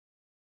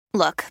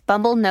Look,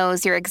 Bumble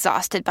knows you're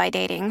exhausted by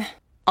dating.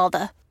 All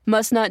the,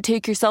 must not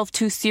take yourself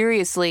too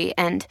seriously,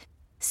 and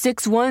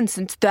 6'1"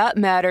 since that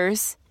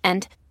matters.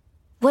 And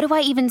what do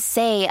I even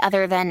say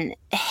other than,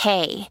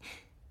 hey?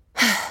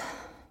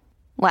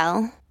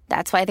 Well,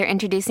 that's why they're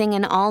introducing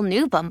an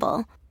all-new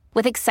Bumble,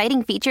 with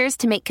exciting features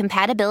to make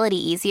compatibility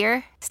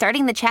easier,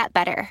 starting the chat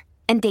better,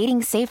 and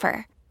dating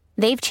safer.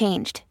 They've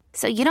changed,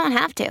 so you don't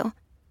have to.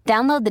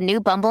 Download the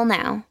new Bumble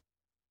now.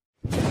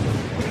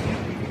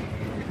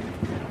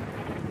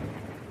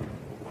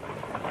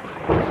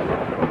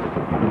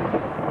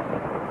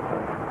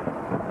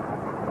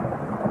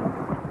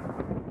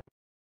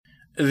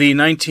 The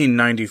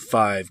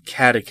 1995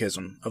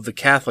 Catechism of the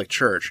Catholic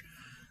Church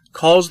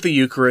calls the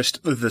Eucharist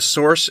the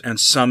source and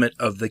summit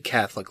of the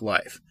Catholic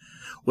life,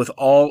 with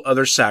all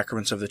other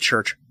sacraments of the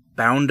Church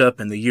bound up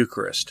in the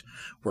Eucharist,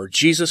 where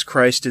Jesus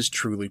Christ is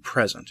truly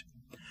present.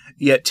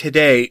 Yet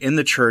today in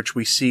the Church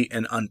we see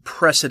an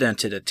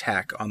unprecedented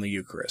attack on the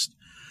Eucharist,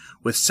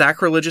 with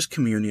sacrilegious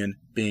communion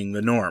being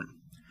the norm.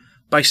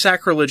 By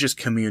sacrilegious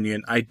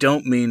communion, I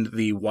don't mean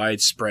the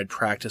widespread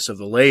practice of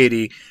the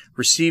laity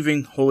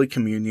receiving Holy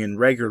Communion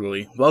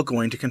regularly while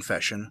going to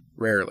confession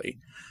rarely.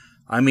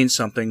 I mean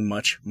something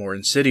much more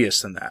insidious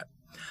than that.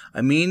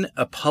 I mean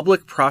a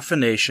public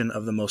profanation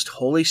of the most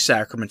holy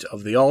sacrament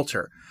of the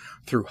altar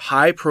through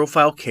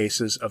high-profile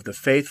cases of the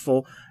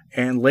faithful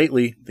and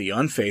lately the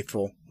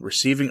unfaithful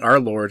receiving our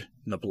Lord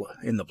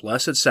in the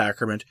Blessed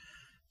Sacrament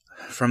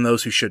from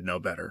those who should know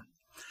better.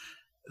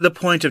 The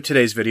point of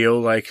today's video,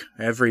 like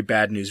every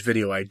bad news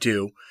video I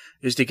do,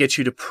 is to get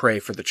you to pray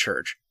for the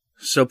Church.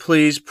 So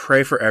please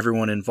pray for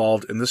everyone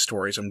involved in the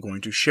stories I'm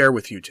going to share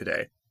with you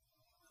today.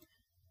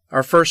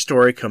 Our first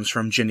story comes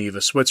from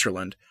Geneva,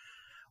 Switzerland,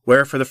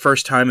 where for the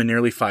first time in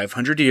nearly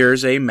 500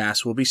 years a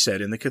Mass will be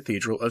said in the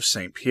Cathedral of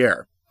St.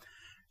 Pierre.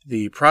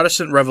 The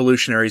Protestant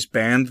revolutionaries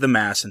banned the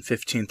Mass in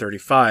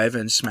 1535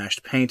 and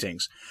smashed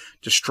paintings,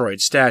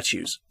 destroyed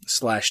statues,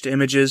 slashed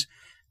images,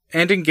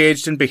 and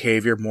engaged in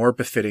behavior more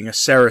befitting a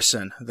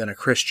Saracen than a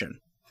Christian.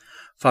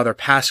 Father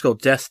Pascal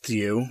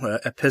Destieu,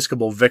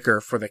 Episcopal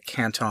Vicar for the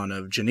Canton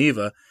of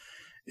Geneva,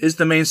 is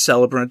the main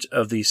celebrant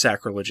of the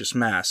sacrilegious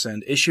Mass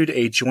and issued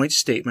a joint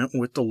statement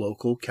with the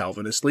local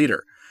Calvinist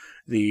leader,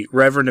 the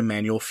Reverend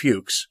Emmanuel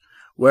Fuchs,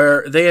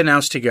 where they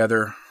announced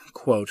together,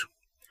 quote,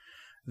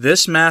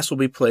 "This Mass will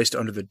be placed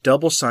under the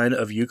double sign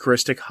of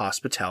Eucharistic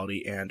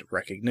hospitality and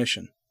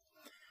recognition."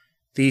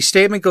 The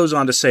statement goes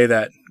on to say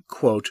that,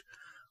 quote,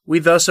 "We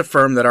thus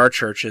affirm that our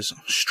churches,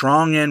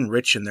 strong and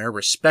rich in their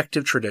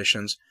respective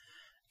traditions,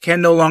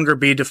 can no longer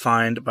be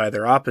defined by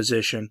their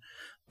opposition,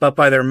 but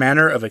by their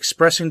manner of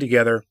expressing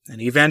together an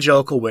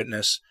evangelical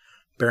witness,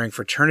 bearing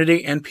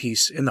fraternity and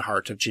peace in the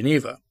heart of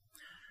Geneva.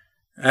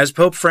 As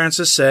Pope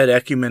Francis said,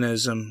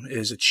 ecumenism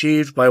is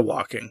achieved by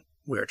walking.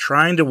 We are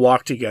trying to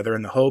walk together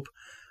in the hope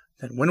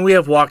that when we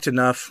have walked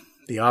enough,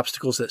 the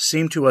obstacles that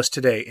seem to us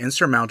today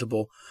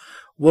insurmountable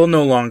will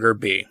no longer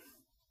be."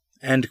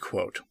 End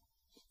quote.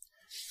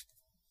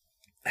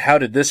 How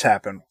did this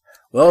happen?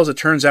 Well, as it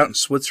turns out in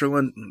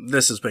Switzerland,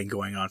 this has been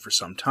going on for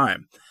some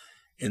time.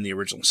 In the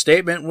original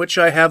statement, which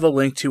I have a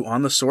link to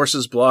on the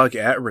Sources blog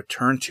at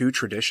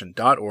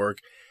returntotradition.org,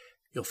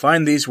 you'll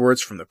find these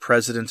words from the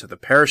president of the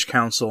parish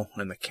council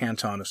in the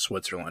Canton of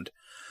Switzerland.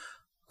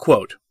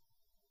 Quote,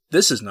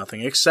 "This is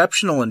nothing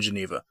exceptional in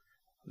Geneva.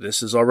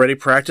 This is already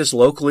practiced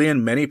locally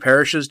in many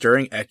parishes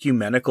during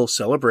ecumenical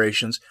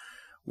celebrations,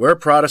 where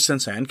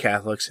Protestants and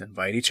Catholics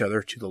invite each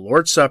other to the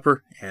Lord's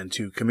Supper and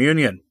to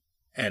communion."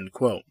 End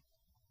quote.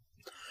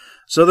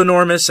 So the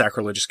norm is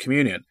sacrilegious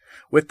communion,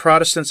 with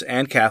Protestants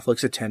and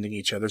Catholics attending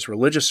each other's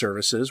religious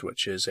services,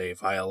 which is a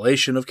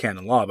violation of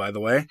canon law, by the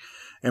way,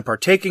 and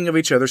partaking of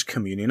each other's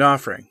communion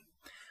offering.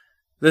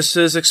 This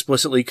is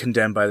explicitly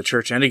condemned by the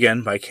Church and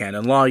again by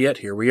canon law, yet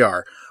here we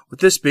are, with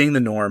this being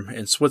the norm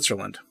in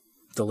Switzerland.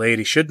 The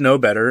laity should know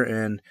better,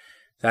 and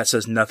that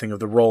says nothing of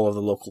the role of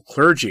the local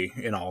clergy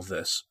in all of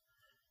this.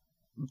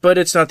 But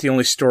it's not the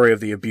only story of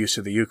the abuse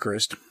of the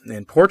Eucharist.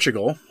 In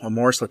Portugal,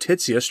 Amoris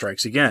Laetitia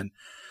strikes again,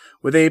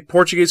 with a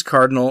Portuguese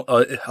cardinal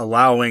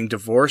allowing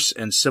divorced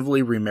and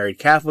civilly remarried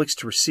Catholics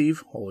to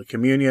receive Holy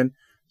Communion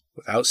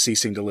without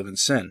ceasing to live in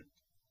sin.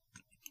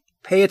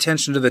 Pay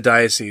attention to the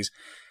diocese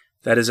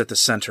that is at the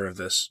center of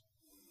this.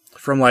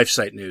 From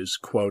LifeSite News,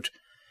 quote,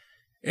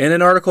 "In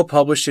an article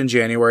published in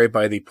January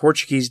by the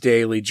Portuguese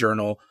daily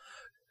journal,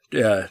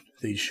 the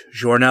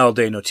Jornal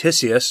de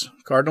Noticias,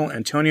 Cardinal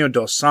Antonio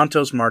dos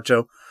Santos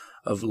Marto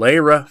of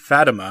Leira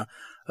Fatima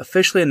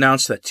officially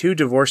announced that 2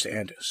 divorced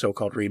and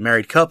so-called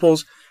remarried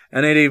couples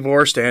and a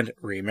divorced and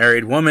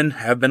remarried woman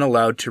have been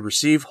allowed to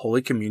receive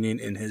Holy Communion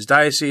in his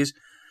diocese,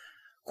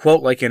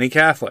 quote, like any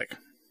Catholic.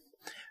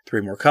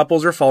 3 more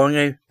couples are following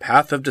a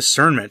path of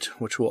discernment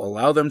which will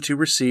allow them to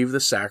receive the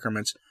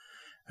sacraments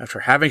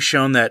after having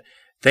shown that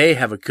they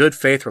have a good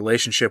faith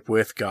relationship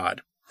with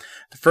God.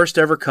 The first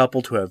ever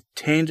couple to have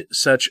obtained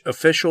such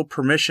official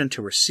permission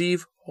to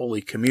receive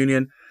Holy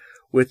Communion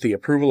with the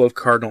approval of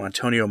Cardinal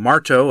Antonio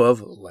Marto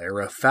of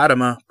Leira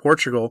Fatima,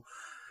 Portugal,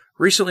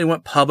 recently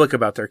went public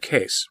about their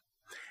case.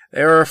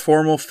 They are a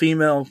formal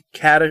female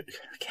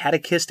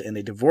catechist and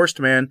a divorced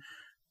man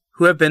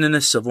who have been in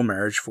a civil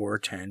marriage for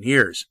 10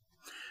 years.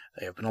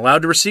 They have been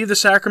allowed to receive the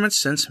sacraments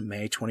since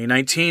May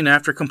 2019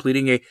 after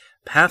completing a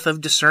Path of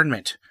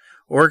Discernment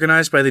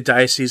organized by the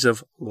Diocese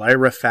of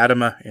Lyra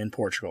Fatima in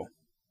Portugal.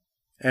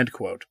 End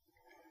quote.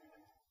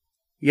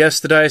 Yes,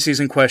 the diocese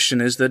in question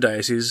is the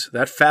diocese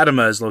that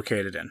Fatima is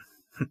located in.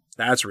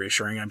 That's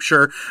reassuring, I'm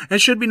sure, and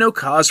should be no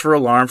cause for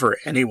alarm for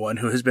anyone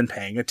who has been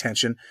paying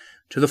attention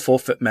to the full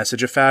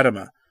message of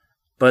Fatima.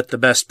 But the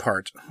best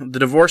part, the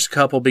divorced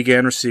couple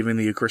began receiving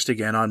the Eucharist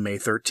again on May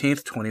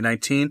 13th,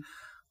 2019,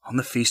 on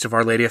the Feast of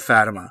Our Lady of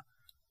Fatima.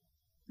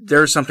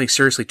 There is something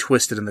seriously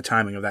twisted in the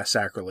timing of that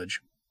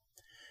sacrilege.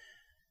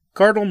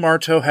 Cardinal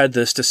Marto had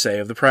this to say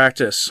of the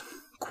practice,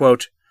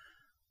 quote,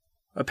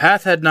 "A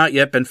path had not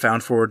yet been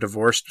found for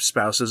divorced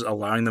spouses,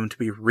 allowing them to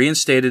be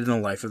reinstated in the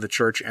life of the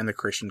Church and the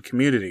Christian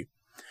community,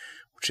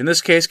 which in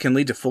this case can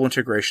lead to full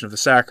integration of the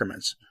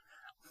sacraments.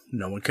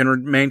 No one can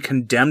remain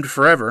condemned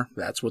forever,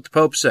 that's what the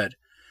Pope said.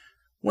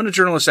 When a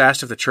journalist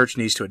asked if the Church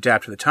needs to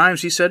adapt to the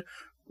times, he said,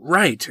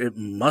 right, it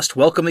must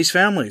welcome these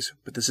families,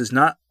 but this is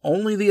not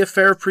only the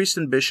affair of priests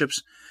and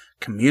bishops,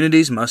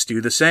 communities must do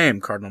the same,"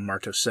 Cardinal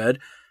Marto said.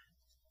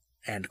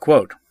 End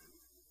quote.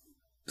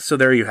 So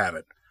there you have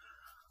it.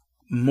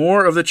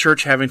 More of the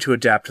Church having to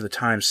adapt to the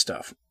times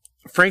stuff.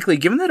 Frankly,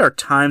 given that our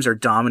times are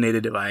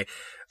dominated by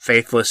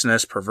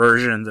faithlessness,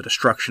 perversion, the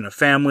destruction of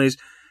families,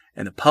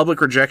 and the public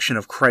rejection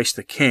of Christ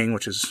the King,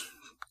 which is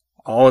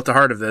all at the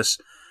heart of this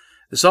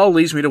all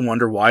leads me to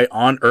wonder why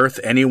on earth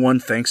anyone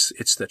thinks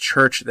it's the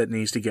Church that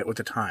needs to get with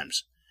the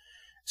times.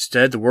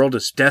 Instead, the world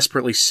is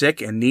desperately sick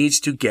and needs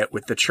to get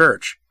with the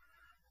Church.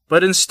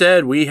 But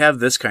instead, we have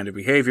this kind of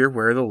behavior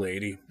where the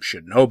laity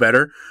should know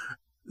better.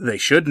 They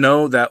should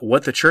know that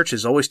what the Church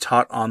has always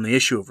taught on the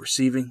issue of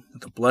receiving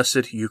the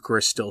Blessed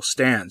Eucharist still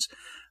stands,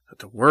 that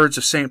the words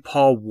of St.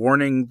 Paul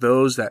warning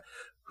those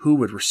who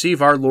would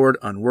receive our Lord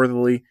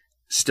unworthily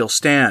still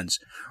stands,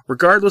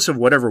 regardless of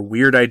whatever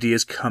weird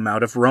ideas come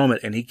out of Rome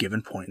at any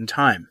given point in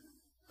time.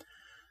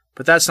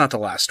 But that's not the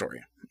last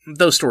story.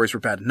 Those stories were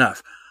bad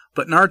enough.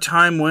 But in our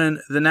time,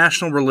 when the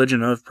national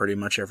religion of pretty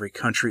much every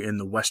country in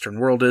the Western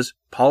world is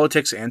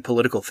politics and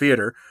political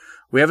theater,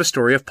 we have a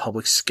story of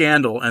public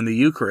scandal and the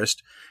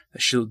Eucharist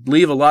that should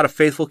leave a lot of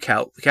faithful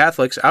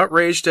Catholics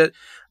outraged at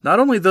not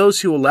only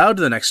those who allowed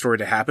the next story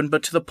to happen,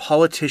 but to the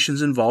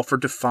politicians involved for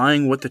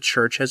defying what the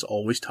Church has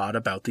always taught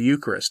about the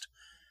Eucharist.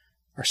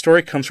 Our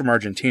story comes from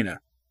Argentina.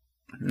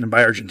 And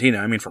by Argentina,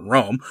 I mean from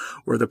Rome,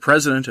 where the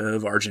president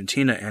of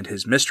Argentina and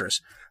his mistress,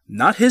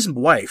 not his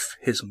wife,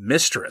 his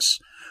mistress,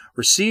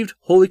 received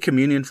Holy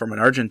Communion from an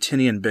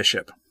Argentinian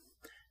bishop.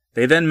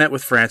 They then met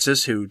with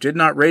Francis, who did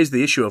not raise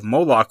the issue of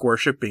Moloch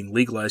worship being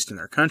legalized in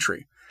their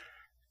country.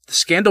 The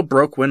scandal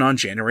broke when on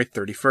January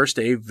 31st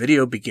a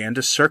video began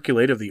to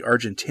circulate of the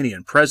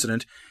Argentinian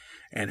president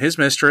and his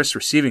mistress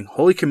receiving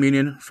Holy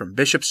Communion from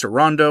Bishop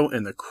Sorondo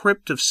in the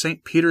crypt of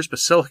St. Peter's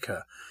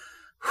Basilica.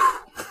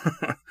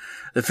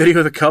 The video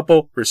of the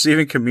couple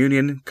receiving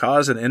communion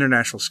caused an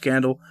international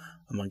scandal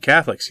among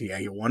Catholics, yeah,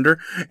 you wonder,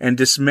 and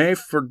dismay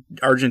for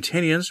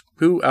Argentinians,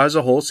 who, as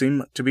a whole,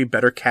 seem to be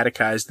better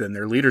catechized than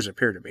their leaders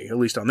appear to be, at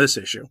least on this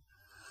issue.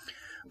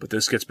 But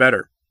this gets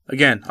better.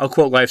 Again, I'll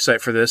quote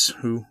LifeSite for this,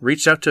 who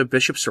reached out to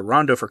Bishop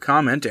Sorondo for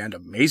comment, and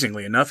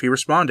amazingly enough, he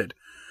responded.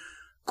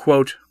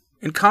 Quote,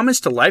 "In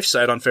comments to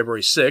LifeSite on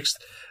February 6th,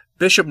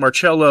 Bishop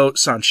Marcelo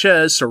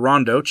Sanchez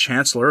Sorondo,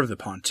 Chancellor of the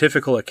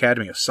Pontifical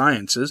Academy of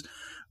Sciences,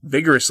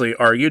 vigorously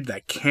argued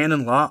that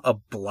canon law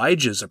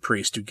obliges a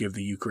priest to give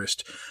the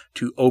Eucharist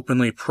to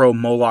openly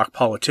pro-Moloch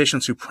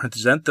politicians who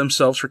present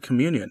themselves for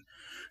communion.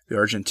 The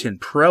Argentine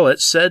prelate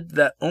said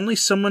that only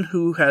someone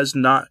who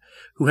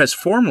has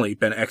formally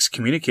been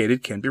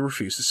excommunicated can be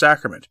refused the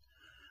sacrament.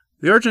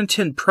 The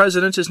Argentine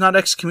president is not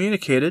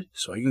excommunicated,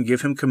 so I can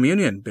give him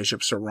communion,"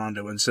 Bishop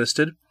Sorondo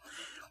insisted.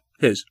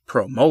 "His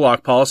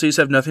pro-Moloch policies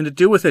have nothing to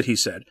do with it," he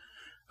said.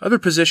 "Other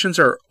positions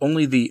are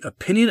only the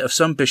opinion of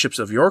some bishops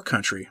of your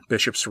country,"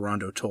 Bishop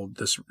Sorondo told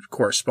this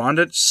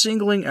correspondent,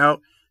 singling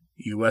out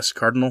U.S.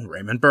 Cardinal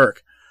Raymond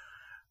Burke.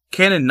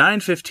 Canon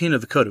 915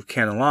 of the Code of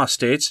Canon Law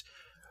states,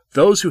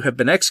 "Those who have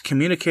been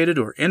excommunicated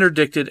or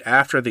interdicted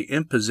after the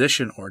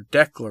imposition or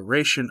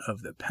declaration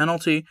of the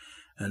penalty,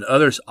 and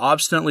others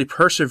obstinately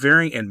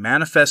persevering in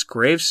manifest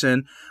grave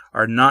sin,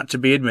 are not to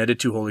be admitted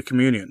to Holy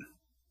Communion."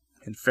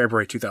 In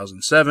February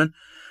 2007,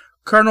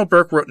 Cardinal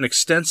Burke wrote an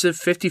extensive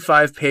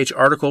 55-page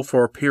article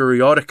for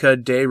Periodica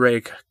de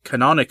Re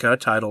Canonica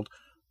titled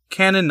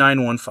Canon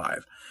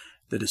 915,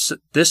 the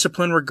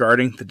discipline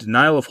regarding the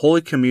denial of Holy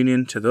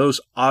Communion to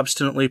those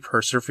obstinately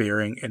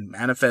persevering in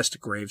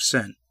manifest grave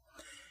sin.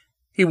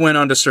 He went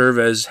on to serve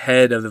as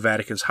head of the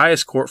Vatican's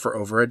highest court for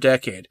over a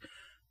decade.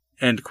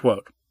 End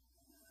quote.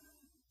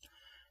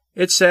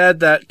 It's sad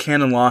that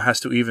canon law has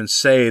to even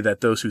say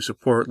that those who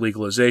support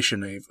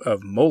legalization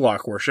of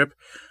Moloch worship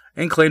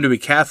and claim to be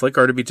Catholic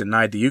are to be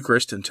denied the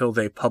Eucharist until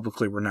they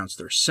publicly renounce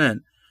their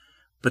sin.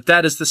 But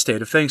that is the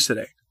state of things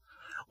today.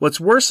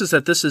 What's worse is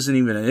that this isn't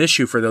even an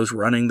issue for those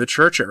running the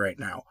church right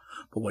now.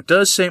 But what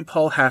does St.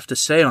 Paul have to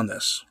say on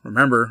this?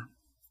 Remember,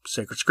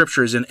 sacred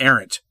scripture is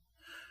inerrant.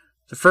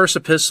 The first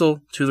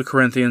epistle to the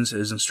Corinthians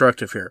is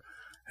instructive here.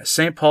 As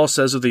St. Paul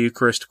says of the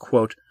Eucharist,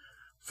 quote,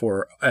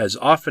 "For as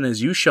often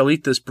as you shall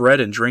eat this bread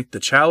and drink the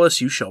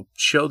chalice, you shall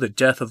show the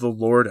death of the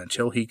Lord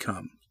until he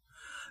come.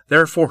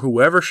 Therefore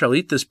whoever shall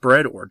eat this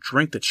bread or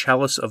drink the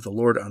chalice of the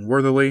Lord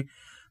unworthily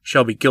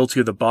shall be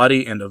guilty of the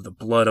body and of the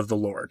blood of the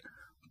Lord.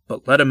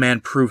 But let a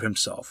man prove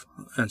himself,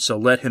 and so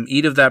let him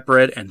eat of that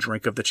bread and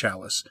drink of the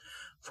chalice.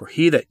 For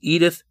he that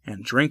eateth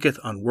and drinketh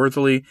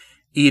unworthily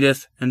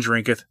eateth and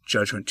drinketh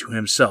judgment to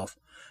himself,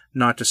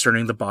 not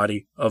discerning the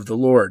body of the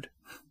Lord."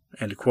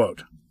 End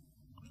quote.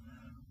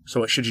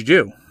 So what should you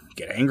do?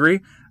 Get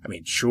angry? I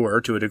mean,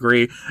 sure, to a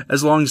degree,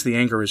 as long as the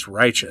anger is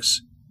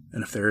righteous.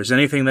 And if there is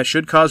anything that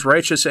should cause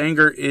righteous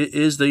anger, it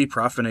is the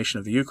profanation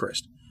of the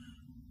Eucharist.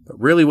 But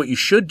really what you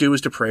should do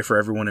is to pray for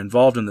everyone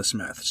involved in this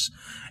mess,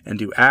 and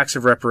do acts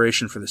of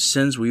reparation for the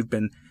sins we've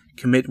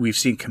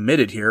seen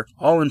committed here,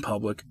 all in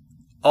public,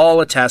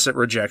 all a tacit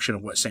rejection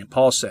of what St.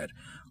 Paul said,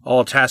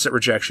 all a tacit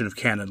rejection of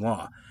canon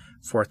law.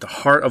 For at the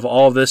heart of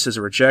all this is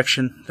a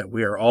rejection that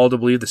we are all to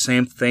believe the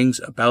same things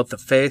about the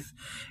faith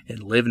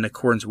and live in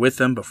accordance with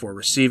them before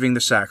receiving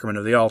the sacrament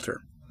of the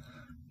altar.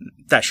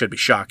 That should be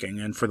shocking,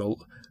 and for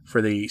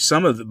the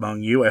some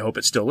among you, I hope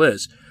it still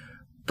is.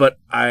 But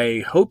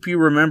I hope you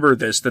remember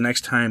this the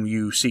next time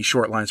you see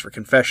short lines for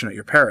confession at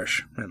your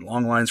parish and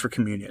long lines for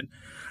communion.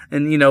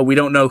 And, we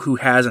don't know who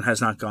has and has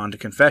not gone to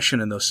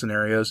confession in those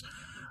scenarios,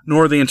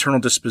 nor the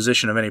internal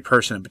disposition of any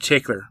person in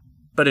particular.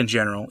 But in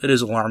general, it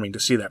is alarming to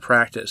see that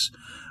practice,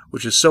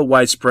 which is so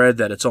widespread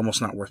that it's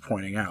almost not worth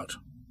pointing out.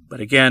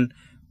 But again,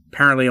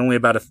 apparently only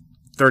about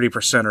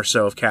 30% or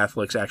so of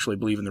Catholics actually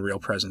believe in the real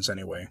presence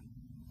anyway.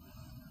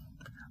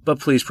 But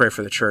please pray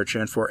for the Church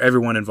and for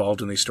everyone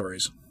involved in these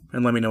stories.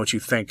 And let me know what you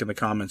think in the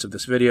comments of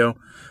this video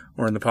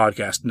or in the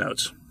podcast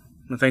notes.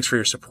 And thanks for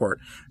your support,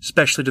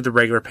 especially to the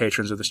regular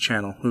patrons of this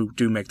channel who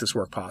do make this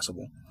work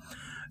possible.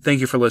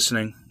 Thank you for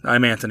listening.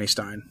 I'm Anthony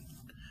Stein.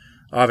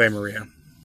 Ave Maria.